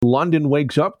London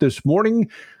wakes up this morning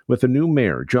with a new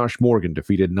mayor. Josh Morgan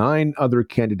defeated 9 other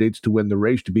candidates to win the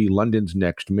race to be London's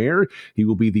next mayor. He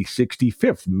will be the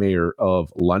 65th mayor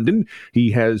of London.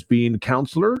 He has been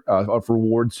councillor for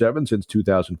Ward 7 since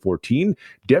 2014,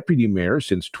 deputy mayor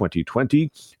since 2020,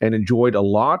 and enjoyed a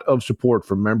lot of support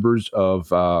from members of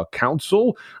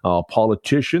council,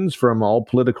 politicians from all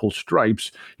political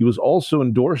stripes. He was also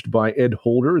endorsed by Ed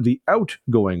Holder, the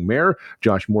outgoing mayor.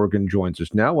 Josh Morgan joins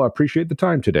us now. I appreciate the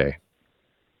time today.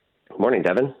 Good morning,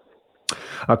 Devon.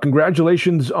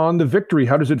 Congratulations on the victory.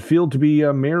 How does it feel to be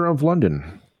mayor of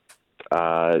London?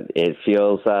 It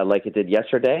feels like it did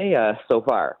yesterday so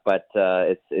far, but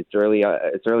it's early.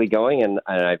 It's early going, and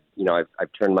I've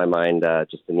turned my mind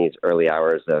just in these early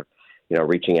hours of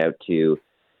reaching out to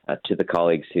the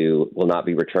colleagues who will not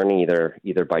be returning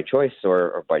either by choice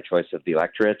or by choice of the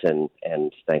electorate,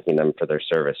 and thanking them for their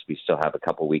service. We still have a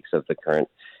couple weeks of the current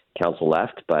council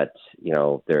left, but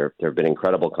there have been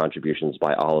incredible contributions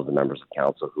by all of the members of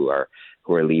council who are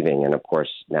leaving, and of course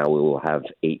now we will have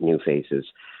 8 new faces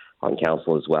on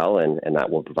council as well, and that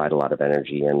will provide a lot of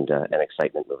energy and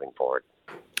excitement moving forward.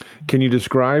 Can you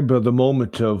describe the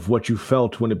moment of what you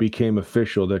felt when it became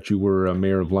official that you were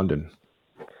mayor of London?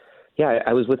 Yeah,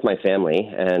 I was with my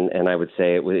family, and I would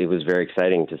say it was very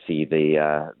exciting to see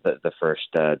the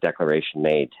first declaration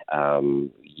made.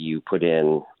 You put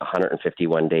in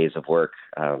 151 days of work.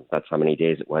 That's how many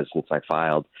days it was since I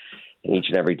filed. And each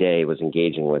and every day was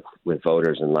engaging with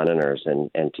voters and Londoners,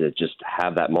 and to just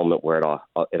have that moment where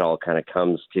it all kind of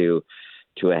comes to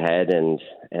a head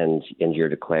and you're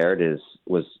declared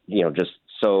was just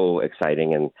so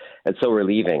exciting and so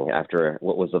relieving after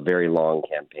what was a very long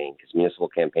campaign, because municipal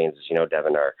campaigns, as you know,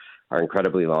 Devon, are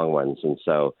incredibly long ones. And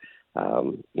so,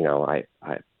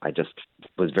 I just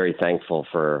was very thankful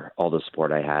for all the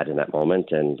support I had in that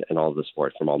moment and all the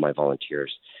support from all my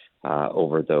volunteers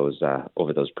over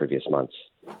those previous months.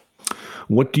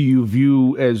 What do you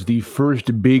view as the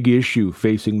first big issue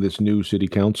facing this new city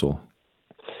council?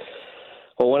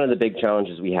 Well, one of the big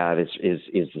challenges we have is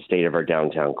the state of our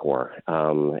downtown core.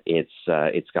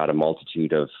 It's got a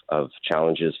multitude of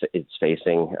challenges it's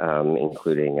facing,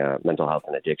 including mental health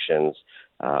and addictions,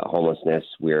 homelessness.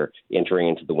 We're entering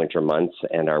into the winter months,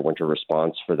 and our winter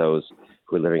response for those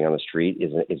who are living on the street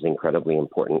is incredibly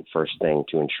important. First thing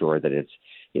to ensure that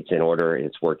it's in order,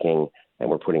 it's working,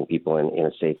 and we're putting people in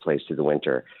a safe place through the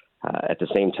winter. At the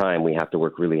same time, we have to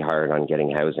work really hard on getting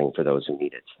housing for those who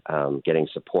need it, getting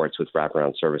supports with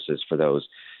wraparound services for those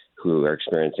who are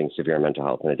experiencing severe mental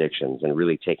health and addictions, and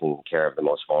really taking care of the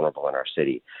most vulnerable in our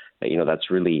city. That's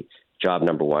really job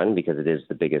number one, because it is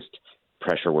the biggest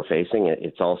pressure we're facing.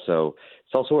 It's also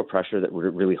a pressure that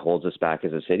really holds us back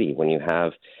as a city. When you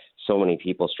have so many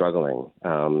people struggling,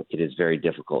 it is very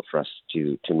difficult for us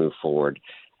to move forward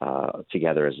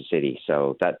together as a city.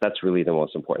 So that's really the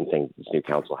most important thing this new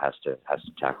council has to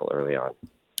tackle early on.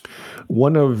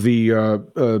 One of the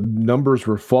numbers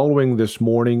we're following this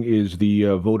morning is the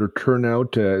voter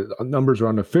turnout. Numbers are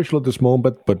unofficial at this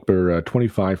moment, but they're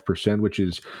 25%, which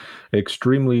is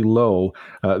extremely low.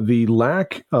 The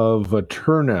lack of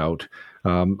turnout,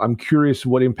 I'm curious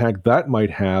what impact that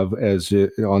might have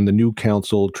on the new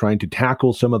council trying to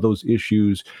tackle some of those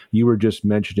issues you were just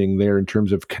mentioning there in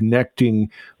terms of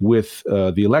connecting with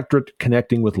the electorate,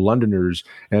 connecting with Londoners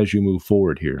as you move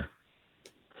forward here.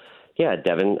 Yeah,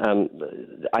 Devon,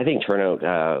 I think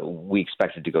turnout, we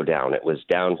expected to go down. It was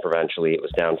down provincially, it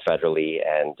was down federally,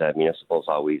 and municipal is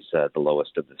always the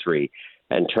lowest of the three.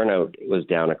 And turnout was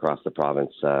down across the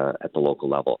province at the local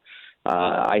level.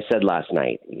 I said last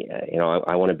night,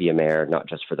 I want to be a mayor, not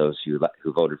just for those who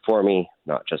voted for me,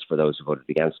 not just for those who voted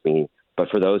against me, but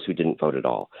for those who didn't vote at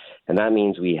all. And that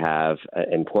means we have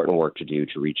important work to do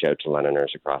to reach out to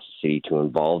Londoners across the city, to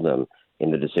involve them in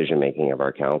the decision-making of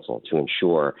our council, to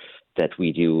ensure that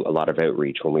we do a lot of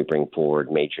outreach when we bring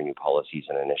forward major new policies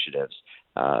and initiatives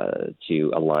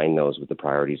to align those with the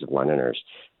priorities of Londoners.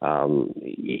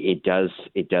 It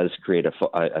does create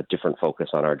a different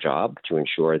focus on our job to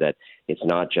ensure that it's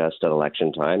not just at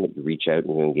election time that you reach out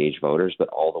and you engage voters, but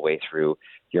all the way through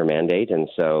your mandate. And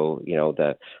so,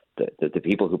 the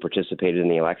people who participated in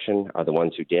the election are the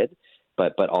ones who did,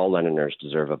 but all Londoners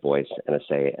deserve a voice and a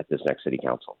say at this next city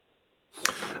council.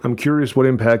 I'm curious what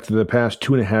impact the past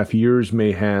 2.5 years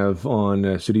may have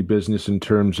on city business in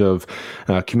terms of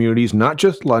communities, not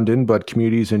just London, but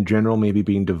communities in general, maybe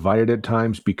being divided at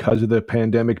times because of the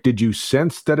pandemic. Did you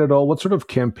sense that at all? What sort of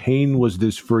campaign was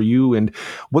this for you? And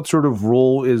what sort of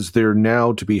role is there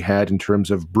now to be had in terms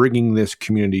of bringing this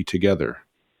community together?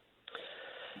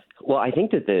 Well, I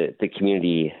think that the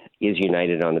community is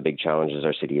united on the big challenges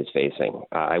our city is facing.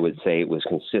 I would say it was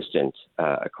consistent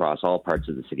across all parts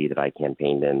of the city that I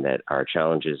campaigned in that our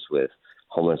challenges with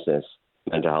homelessness,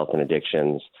 mental health and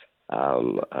addictions,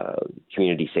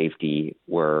 community safety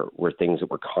were things that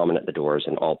were common at the doors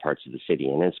in all parts of the city.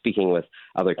 And then speaking with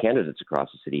other candidates across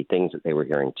the city, things that they were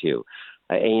hearing too.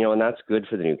 And that's good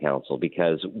for the new council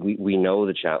because we know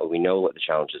we know what the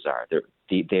challenges are.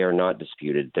 They are not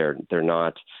disputed. They're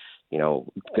not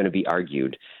going to be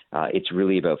argued. It's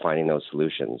really about finding those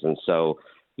solutions. And so,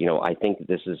 I think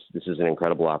this is an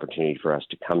incredible opportunity for us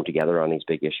to come together on these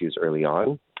big issues early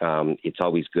on. It's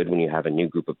always good when you have a new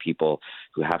group of people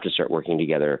who have to start working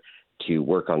together to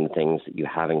work on the things that you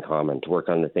have in common, to work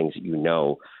on the things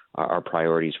that are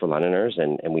priorities for Londoners,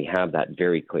 and we have that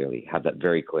very clearly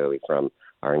from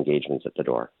our engagements at the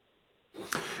door.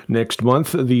 Next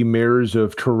month, the mayors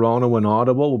of Toronto and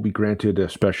Ottawa will be granted a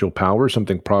special power,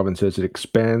 something province says it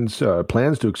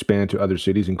plans to expand to other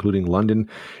cities, including London,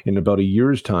 in about a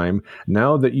year's time.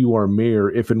 Now that you are mayor,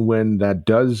 if and when that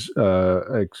does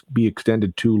be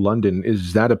extended to London,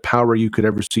 is that a power you could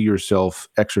ever see yourself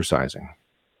exercising?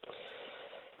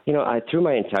 Through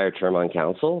my entire term on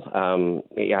council,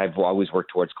 I've always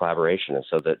worked towards collaboration. And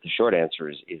so the short answer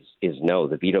is no.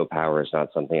 The veto power is not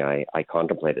something I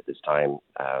contemplate at this time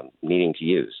needing to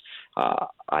use.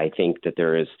 I think that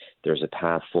there's a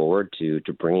path forward to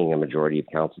bringing a majority of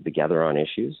council together on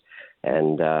issues.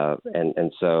 And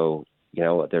so,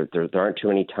 there aren't too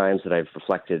many times that I've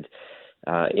reflected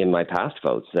in my past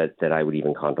votes that I would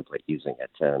even contemplate using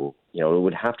it. It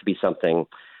would have to be something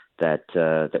that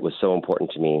was so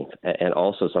important to me, and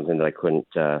also something that I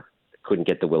couldn't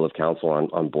get the will of council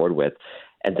on board with,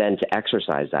 and then to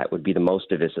exercise that would be the most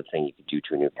divisive thing you could do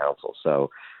to a new council. So,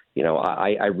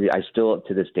 I still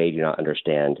to this day do not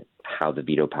understand how the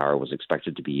veto power was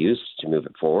expected to be used to move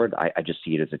it forward. I just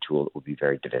see it as a tool that would be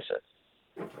very divisive.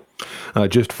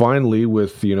 Just finally,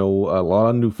 with a lot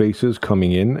of new faces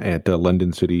coming in at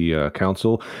London City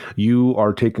Council, you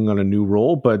are taking on a new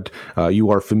role, but you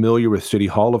are familiar with City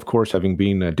Hall, of course, having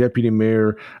been a deputy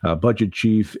mayor, budget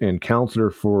chief, and councillor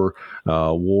for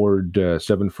Ward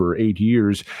 7 for 8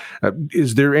 years.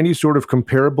 Is there any sort of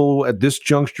comparable at this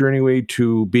juncture, anyway,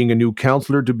 to being a new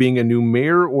councillor to being a new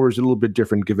mayor, or is it a little bit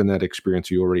different given that experience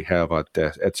you already have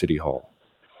at City Hall?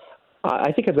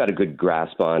 I think I've got a good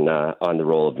grasp on the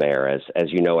role of mayor.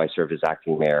 As you know, I served as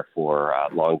acting mayor for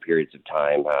long periods of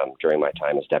time during my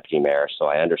time as deputy mayor. So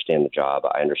I understand the job,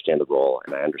 I understand the role,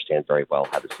 and I understand very well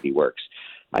how the city works.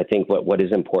 I think what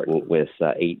is important with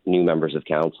 8 new members of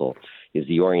council is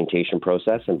the orientation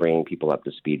process and bringing people up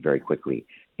to speed very quickly.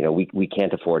 We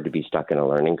can't afford to be stuck in a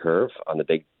learning curve on the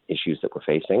big issues that we're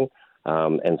facing.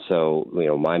 And so,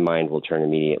 my mind will turn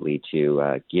immediately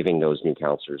to giving those new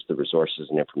councillors the resources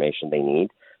and information they need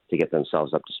to get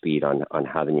themselves up to speed on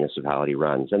how the municipality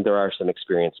runs. And there are some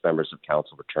experienced members of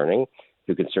council returning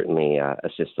who can certainly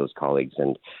assist those colleagues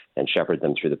and shepherd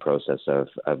them through the process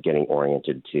of getting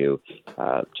oriented to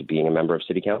being a member of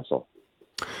City Council.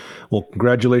 Well,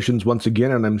 congratulations once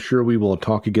again, and I'm sure we will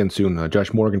talk again soon.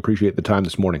 Josh Morgan, appreciate the time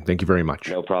this morning. Thank you very much.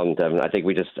 No problem, Devon. I think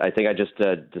I just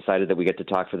decided that we get to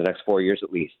talk for the next 4 years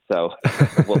at least. So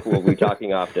we'll be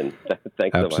talking often.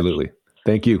 Thanks so much. Absolutely.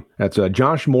 Thank you. That's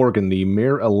Josh Morgan, the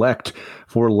mayor-elect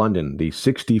for London, the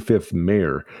 65th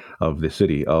mayor of the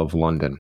City of London.